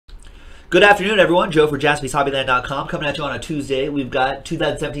Good afternoon, everyone. Joe for JaspysHobbyland.com coming at you on a Tuesday. We've got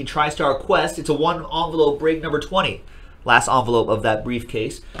 2017 TriStar Quest. It's a 1 envelope break number 20. Last envelope of that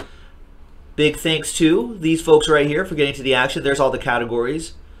briefcase. Big thanks to these folks right here for getting to the action. There's all the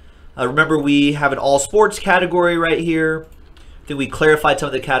categories. Remember, we have an all sports category right here. I think we clarified some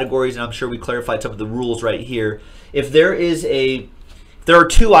of the categories, and I'm sure we clarified some of the rules right here. If there are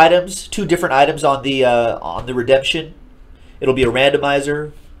two different items on the redemption, it'll be a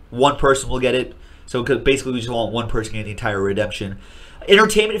randomizer. One person will get it. So basically, we just want one person getting the entire redemption.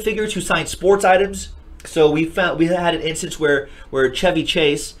 Entertainment figures who sign sports items. So we had an instance where Chevy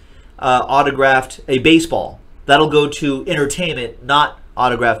Chase autographed a baseball. That'll go to entertainment, not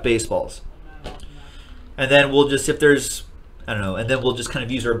autographed baseballs. And then we'll just, if there's, I don't know, and then we'll just kind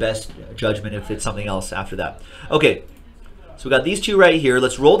of use our best judgment if it's something else after that. Okay, so we got these two right here.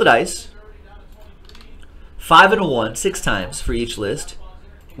 Let's roll the dice. 5 and a 1, 6 times for each list.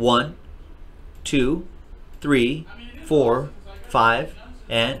 1, 2, 3, 4, 5,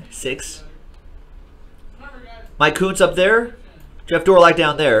 and 6. Mike Kuntz up there. Jeff Dorlack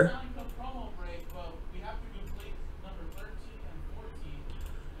down there.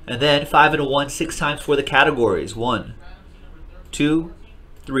 And then 5 and a 1, 6 times for the categories. 1, 2,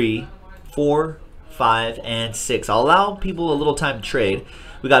 3, 4, 5, and 6. I'll allow people a little time to trade.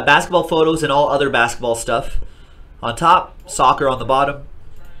 We got basketball photos and all other basketball stuff on top. Soccer on the bottom.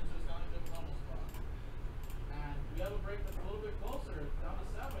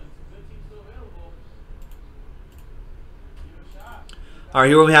 All right,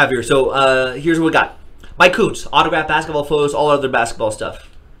 here what we have here. So here's what we got. Mike Kuntz, autographed basketball photos, all other basketball stuff.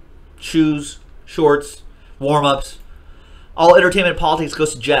 Shoes, shorts, warm-ups. All entertainment politics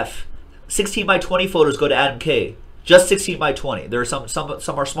goes to Jeff. 16 by 20 photos go to Adam K. Just 16 by 20. There are some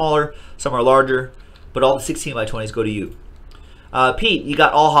are smaller, some are larger, but all the 16 by 20s go to you. Pete, you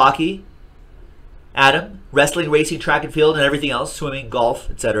got all hockey. Adam, wrestling, racing, track and field, and everything else, swimming, golf,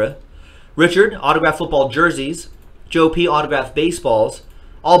 etc. Richard, autographed football jerseys. Joe P, autographed baseballs.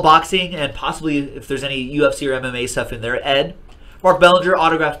 All boxing, and possibly if there's any UFC or MMA stuff in there. Ed, Mark Bellinger,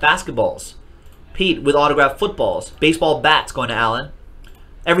 autographed basketballs. Pete with autographed footballs. Baseball bats going to Alan.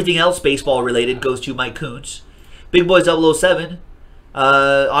 Everything else baseball related goes to Mike Kuntz. Big Boy 007,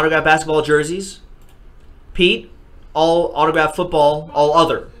 autographed basketball jerseys. Pete, all autographed football, all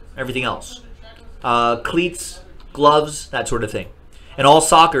other, everything else. Cleats, gloves, that sort of thing. And all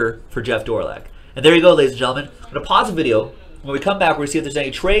soccer for Jeff Dorlack. And there you go, ladies and gentlemen. I'm going to pause the video. When we come back, we're going to see if there's any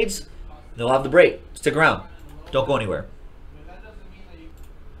trades. And they'll have the break. Stick around. Don't go anywhere.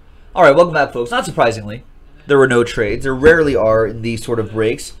 All right, welcome back, folks. Not surprisingly, there were no trades. There rarely are in these sort of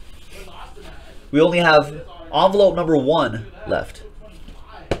breaks. We only have envelope number 1 left.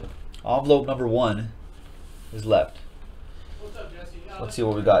 Envelope number 1 is left. Let's see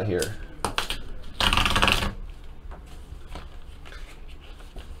what we got here.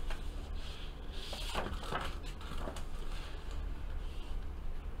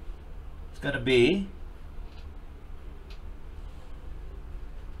 It's going to be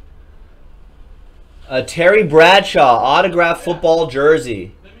a Terry Bradshaw autographed football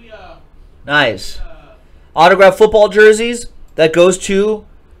jersey. Nice. Autographed football jerseys, that goes to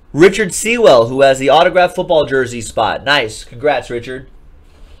Richard Sewell, who has the autographed football jersey spot. Nice. Congrats, Richard.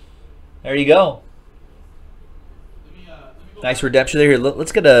 There you go. Nice redemption there. Here,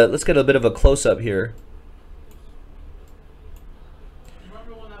 let's get a bit of a close up here.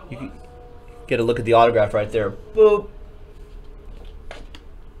 You can get a look at the autograph right there. Boop.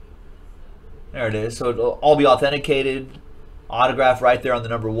 There it is. So it'll all be authenticated. Autograph right there on the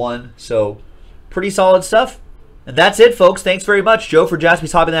number 1. So pretty solid stuff. And that's it, folks. Thanks very much. Joe for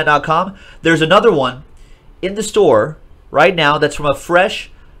JaspysHobbyland.com. There's another one in the store right now that's from a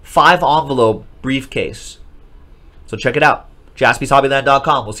fresh 5-envelope briefcase. So check it out.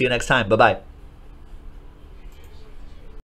 JaspysHobbyland.com. We'll see you next time. Bye-bye.